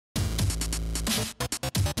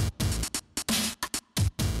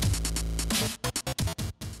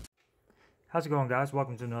How's it going, guys?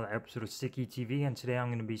 Welcome to another episode of Swiftkey TV, and today I'm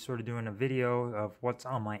going to be sort of doing a video of what's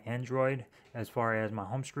on my Android as far as my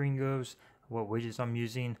home screen goes, what widgets I'm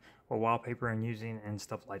using, what wallpaper I'm using, and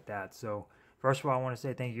stuff like that. So first of all, I want to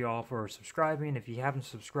say thank you all for subscribing. If you haven't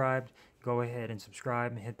subscribed, go ahead and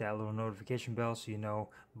subscribe and hit that little notification bell so you know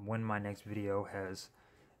when my next video has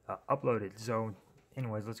uploaded. So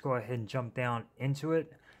anyways, let's go ahead and jump down into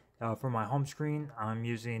it. For my home screen, I'm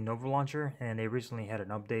using Nova Launcher, and they recently had an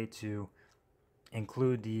update to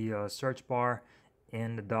include the search bar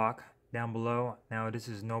in the dock down below. Now this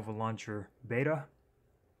is Nova Launcher Beta.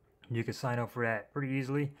 You can sign up for that pretty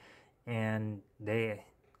easily, and they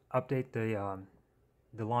update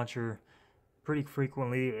the launcher pretty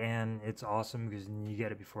frequently, and it's awesome because you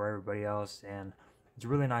get it before everybody else, and it's a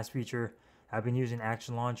really nice feature. I've been using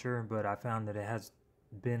Action Launcher, but I found that it has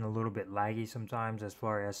been a little bit laggy sometimes as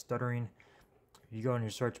far as stuttering. If you go in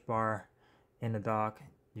your search bar in the dock,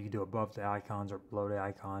 you can do above the icons or below the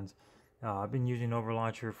icons. I've been using Nova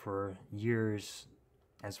Launcher for years,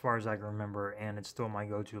 as far as I can remember, and it's still my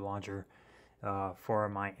go-to launcher for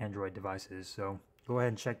my Android devices. So go ahead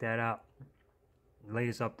and check that out. The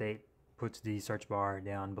latest update puts the search bar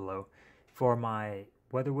down below. For my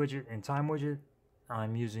weather widget and time widget,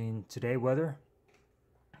 I'm using Today Weather.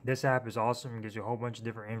 This app is awesome. It gives you a whole bunch of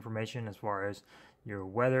different information as far as your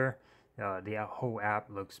weather. The whole app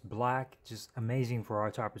looks black, just amazing for our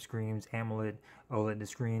type of screens, AMOLED, OLED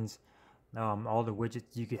screens. All the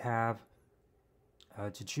widgets you could have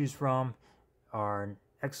to choose from are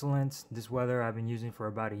excellent. This weather I've been using for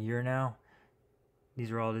about a year now.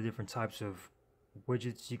 These are all the different types of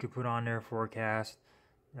widgets you could put on there. Forecast,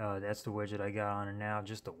 that's the widget I got on it now.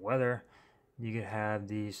 Just the weather. You could have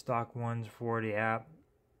the stock ones for the app.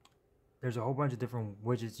 There's a whole bunch of different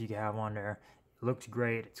widgets you can have on there. It looks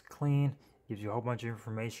great, it's clean, gives you a whole bunch of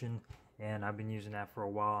information, and I've been using that for a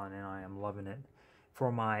while, and I am loving it.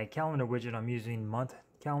 For my calendar widget, I'm using Month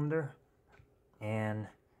Calendar, and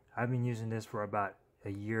I've been using this for about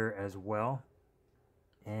a year as well.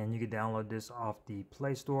 And you can download this off the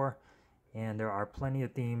Play Store, and there are plenty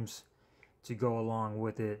of themes to go along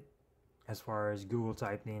with it, as far as Google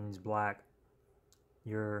type themes, black,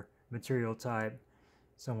 your material type,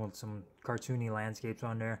 some with some cartoony landscapes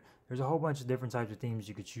on there. There's a whole bunch of different types of themes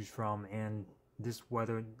you could choose from, and this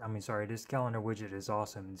calendar widget is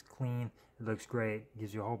awesome. It's clean, it looks great,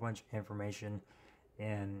 gives you a whole bunch of information,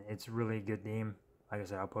 and it's a really good theme. Like I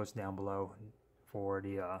said, I'll post down below for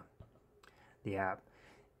the app.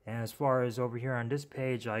 And as far as over here on this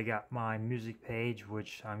page, I got my music page,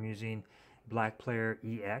 which I'm using Black Player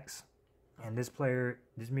EX. And this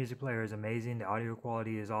music player is amazing. The audio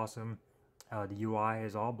quality is awesome. The UI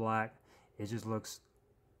is all black. It just looks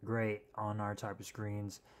great on our type of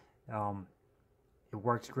screens. It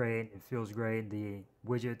works great. It feels great. The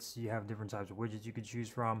widgets, you have different types of widgets you could choose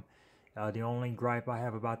from. The only gripe I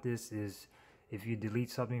have about this is if you delete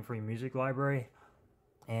something from your music library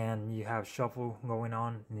and you have shuffle going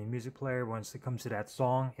on in the music player, once it comes to that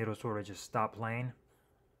song, it'll sort of just stop playing.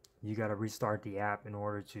 You got to restart the app in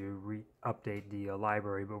order to update the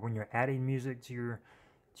library. But when you're adding music to your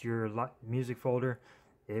music folder,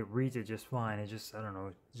 it reads it just fine. It's just, I don't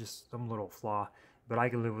know, just some little flaw, but I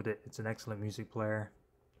can live with it. It's an excellent music player.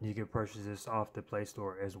 You can purchase this off the Play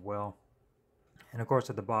Store as well. And of course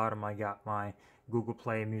at the bottom I got my Google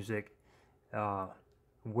Play Music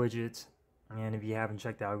widgets, and if you haven't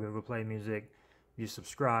checked out Google Play Music, you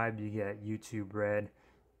subscribe, you get YouTube Red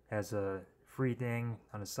as a free thing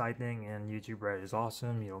on the side thing, and YouTube Red is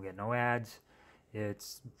awesome. You don't get no ads.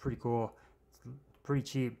 It's pretty cool. Pretty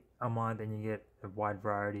cheap a month, and you get a wide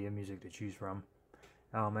variety of music to choose from.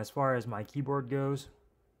 As far as my keyboard goes,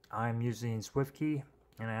 I'm using Swiftkey,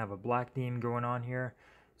 and I have a black theme going on here,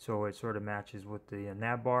 so it sort of matches with the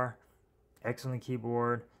nav bar. Excellent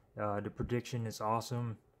keyboard. The prediction is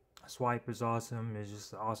awesome. Swipe is awesome. It's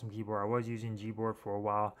just an awesome keyboard. I was using Gboard for a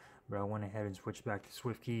while, but I went ahead and switched back to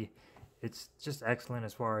Swiftkey. It's just excellent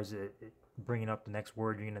as far as it bringing up the next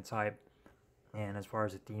word you're going to type. And as far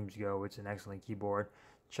as the themes go, it's an excellent keyboard.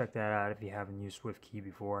 Check that out if you haven't used Swiftkey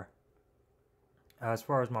before. As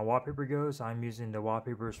far as my wallpaper goes, I'm using the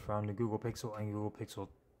wallpapers from the Google Pixel and Google Pixel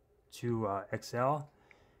 2 XL.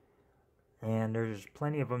 And there's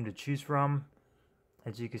plenty of them to choose from.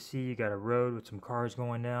 As you can see, you got a road with some cars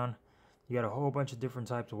going down. You got a whole bunch of different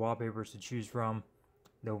types of wallpapers to choose from.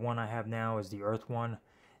 The one I have now is the Earth one.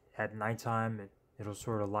 At nighttime, it'll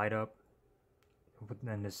sort of light up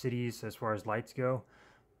in the cities as far as lights go.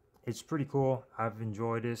 It's pretty cool. I've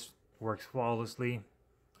enjoyed this. Works flawlessly.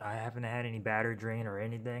 I haven't had any battery drain or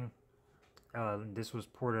anything. This was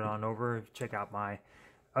ported on over. Check out my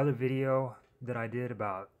other video that I did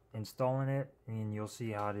about installing it, and you'll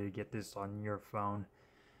see how to get this on your phone.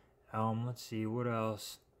 Let's see what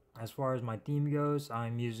else. As far as my theme goes,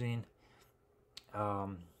 I'm using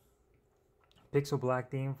Pixel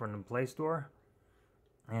Black theme from the Play Store,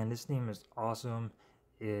 and this theme is awesome.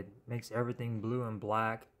 It makes everything blue and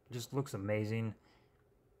black. Just looks amazing.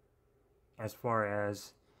 As far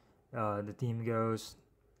as the theme goes,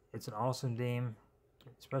 it's an awesome theme,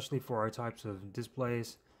 especially for our types of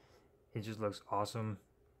displays. It just looks awesome.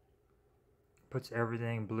 Puts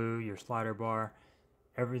everything blue, your slider bar,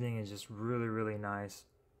 everything is just really nice.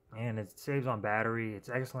 And it saves on battery. It's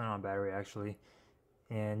excellent on battery actually.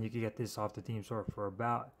 And you can get this off the theme store for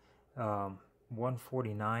about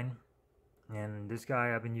 $149. And this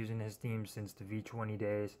guy, I've been using his themes since the V20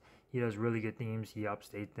 days. He does really good themes. He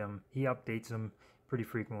updates them pretty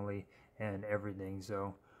frequently and everything.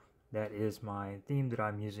 So that is my theme that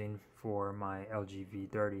I'm using for my LG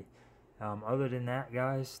V30. Other than that,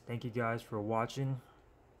 guys, thank you guys for watching.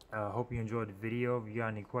 Hope you enjoyed the video. If you got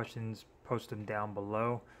any questions, post them down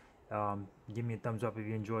below. Give me a thumbs up if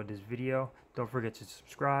you enjoyed this video. Don't forget to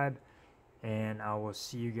subscribe, and I will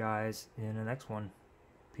see you guys in the next one.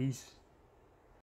 Peace.